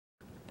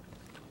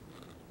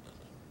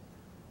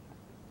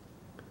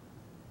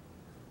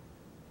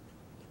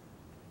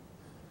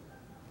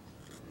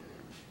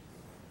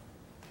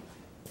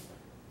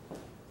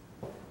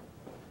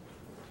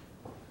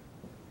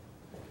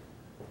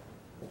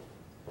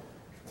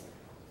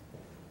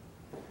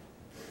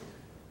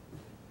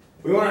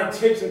We want to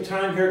take some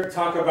time here to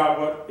talk about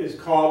what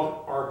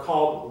are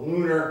called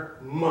lunar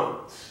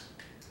months.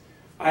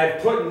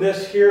 I've put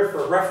this here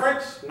for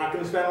reference. I'm not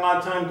going to spend a lot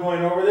of time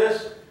going over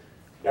this.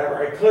 We have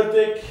our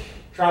ecliptic,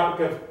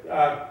 Tropic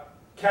of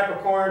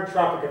Capricorn,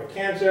 Tropic of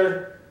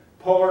Cancer,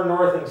 polar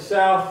north and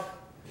south,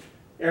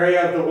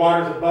 area of the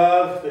waters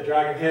above, the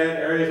dragon head,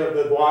 areas of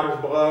the waters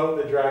below,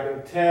 the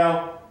dragon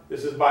tail.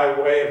 This is by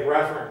way of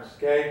reference,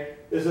 okay?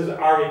 This is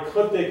our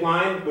ecliptic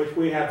line, which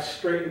we have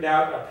straightened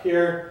out up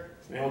here,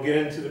 and we'll get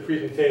into the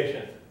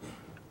presentation.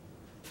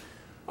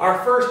 Our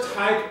first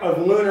type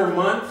of lunar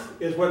month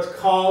is what's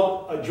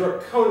called a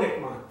Draconic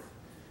month.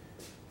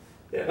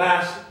 It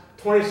lasts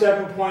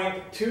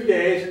 27.2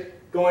 days,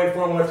 going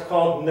from what's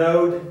called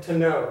node to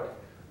node.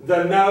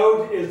 The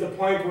node is the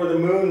point where the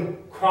moon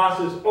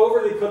crosses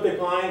over the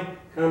ecliptic line,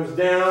 comes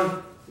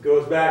down,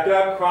 goes back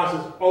up,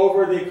 crosses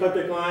over the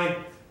ecliptic line,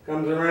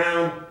 comes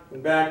around,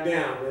 and back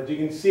down. As you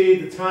can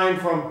see, the time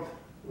from,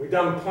 we've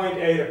done point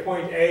A to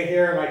point A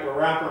here, like we're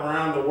wrapping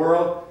around the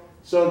world.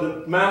 So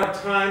the amount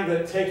of time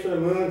that it takes for the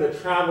moon to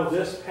travel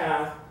this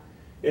path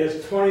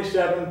is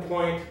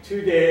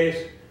 27.2 days,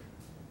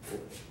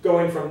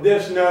 going from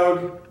this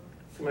node,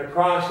 coming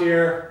across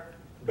here,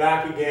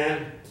 back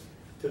again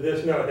to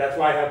this node. That's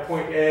why I have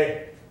point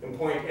A and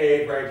point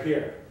A right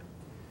here.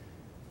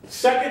 The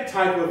second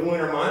type of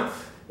lunar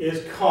month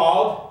is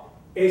called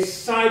a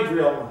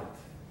Sidereal month.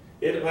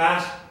 It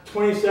lasts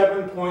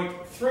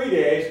 27.3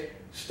 days,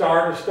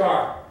 star to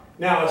star.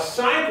 Now, a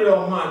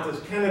sidereal month is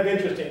kind of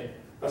interesting.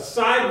 A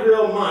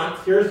sidereal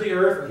month, here's the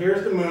Earth and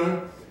here's the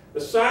moon. The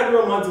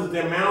sidereal month is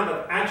the amount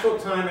of actual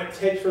time it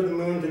takes for the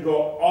moon to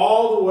go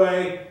all the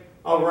way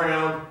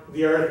around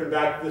the Earth and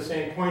back to the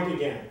same point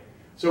again.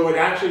 So it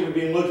actually would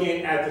be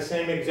looking at the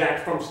same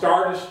exact, from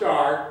star to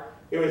star,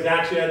 it was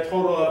actually a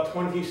total of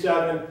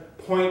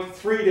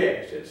 27.3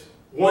 days. It's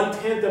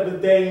 1/10 of a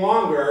day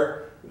longer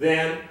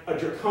than a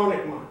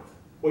Draconic month,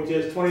 which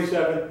is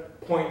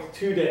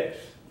 27.2 days.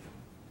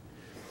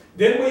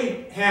 Then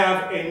we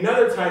have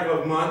another type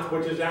of month,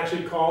 which is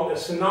actually called a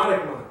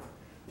Synodic month.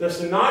 The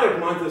Synodic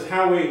month is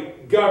how we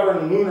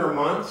govern lunar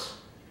months,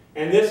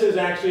 and this is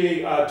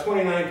actually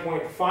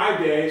 29.5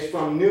 days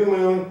from new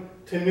moon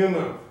to new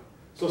moon.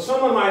 So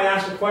someone might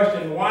ask the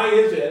question, why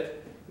is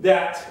it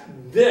that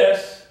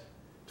this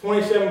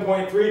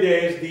 27.3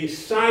 days, the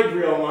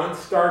sidereal month,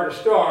 star to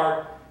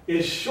star,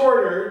 is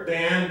shorter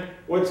than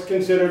what's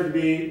considered to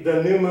be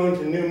the new moon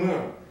to new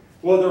moon?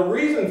 Well, the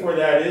reason for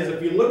that is,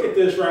 if you look at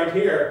this right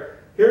here,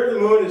 here the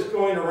moon is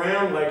going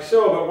around like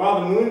so, but while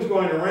the moon's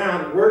going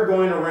around, we're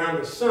going around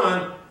the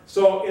sun.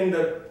 So in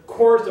the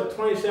course of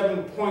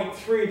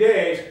 27.3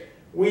 days,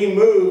 we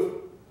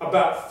move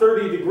about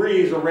 30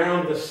 degrees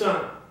around the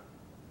sun.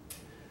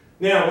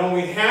 Now, when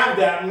we have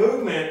that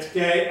movement,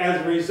 okay, as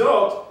a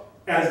result,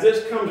 as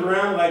this comes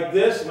around like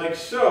this, like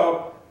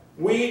so,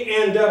 we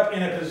end up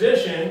in a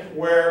position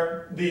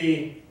where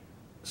the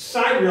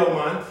sidereal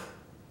month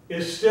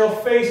is still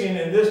facing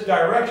in this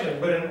direction.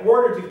 But in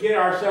order to get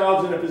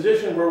ourselves in a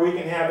position where we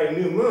can have a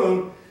new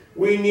moon,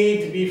 we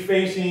need to be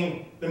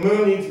facing, the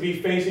moon needs to be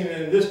facing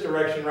in this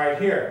direction right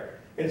here.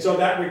 And so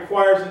that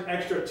requires an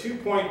extra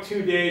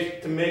 2.2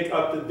 days to make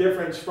up the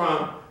difference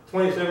from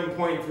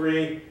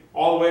 27.3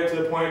 all the way to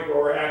the point where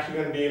we're actually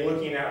going to be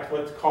looking at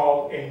what's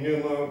called a new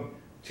moon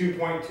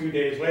 2.2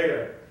 days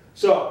later.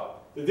 So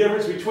the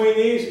difference between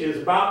these is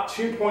about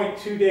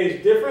 2.2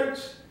 days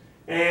difference,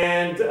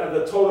 and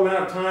the total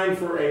amount of time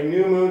for a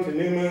new moon to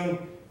new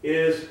moon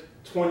is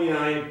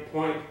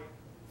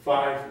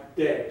 29.5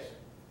 days.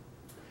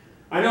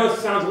 I know it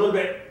sounds a little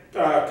bit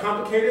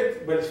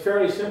complicated, but it's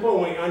fairly simple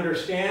when we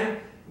understand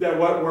that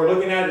what we're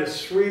looking at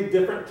is 3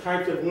 different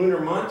types of lunar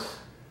months,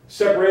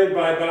 separated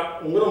by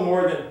about a little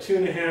more than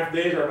 2.5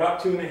 days, or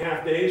about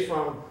 2.5 days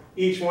from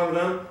each one of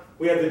them.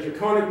 We have the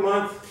Draconic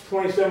month,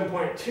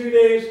 27.2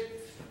 days.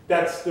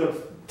 That's the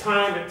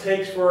time it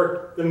takes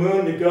for the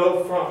moon to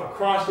go from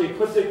across the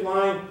ecliptic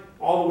line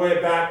all the way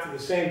back to the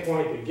same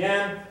point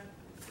again.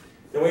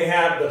 Then we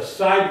have the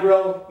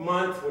Sidereal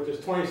month, which is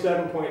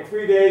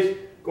 27.3 days,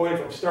 going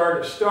from star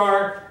to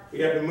star.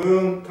 We have the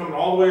moon coming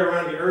all the way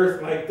around the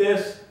Earth like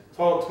this,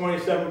 total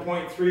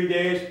 27.3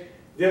 days.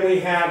 Then we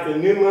have the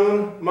new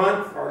moon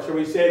month, or shall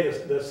we say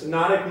the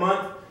Synodic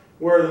month,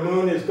 where the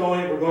moon is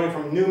going, we're going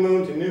from new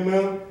moon to new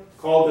moon,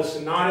 called the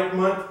Synodic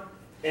month.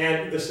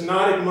 And the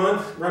Synodic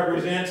month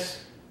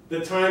represents the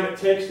time it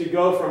takes to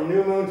go from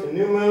new moon to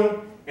new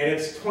moon, and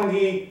it's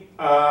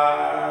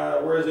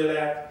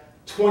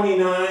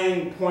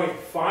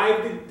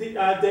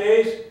 29.5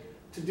 days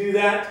to do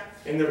that.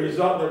 And the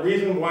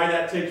reason why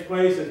that takes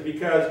place is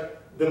because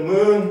the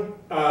moon,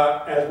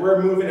 as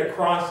we're moving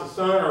across the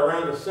sun or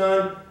around the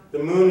sun, the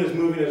moon is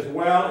moving as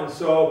well, and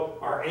so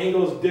our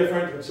angle is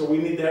different, and so we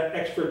need that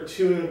extra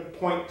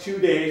 2.2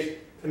 days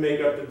to make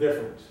up the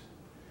difference.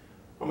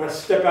 I'm going to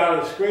step out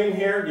of the screen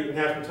here. You can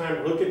have some time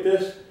to look at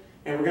this,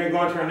 and we're going to go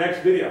on to our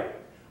next video.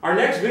 Our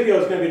next video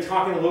is going to be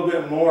talking a little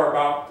bit more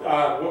about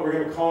what we're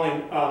going to be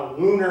calling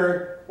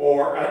lunar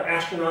or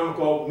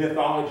astronomical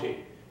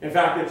mythology. In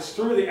fact, it's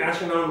through the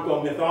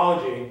astronomical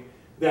mythology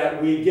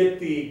that we get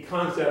the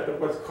concept of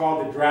what's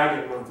called the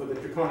Dragon Month or the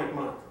Draconic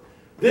Month.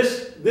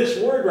 This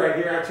word right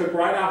here I took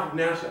right off of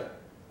NASA.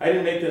 I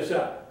didn't make this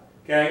up,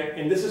 okay?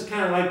 And this is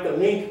kind of like the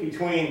link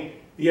between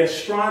the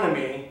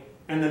astronomy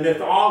and the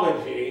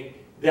mythology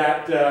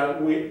that,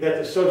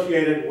 that's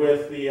associated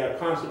with the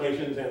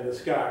constellations and the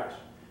skies.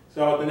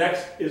 So the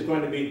next is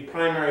going to be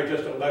primary,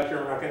 just a lecture.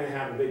 I'm not going to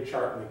have a big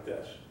chart like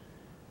this.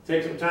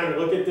 Take some time to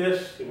look at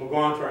this, and we'll go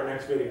on to our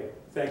next video.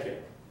 Thank you.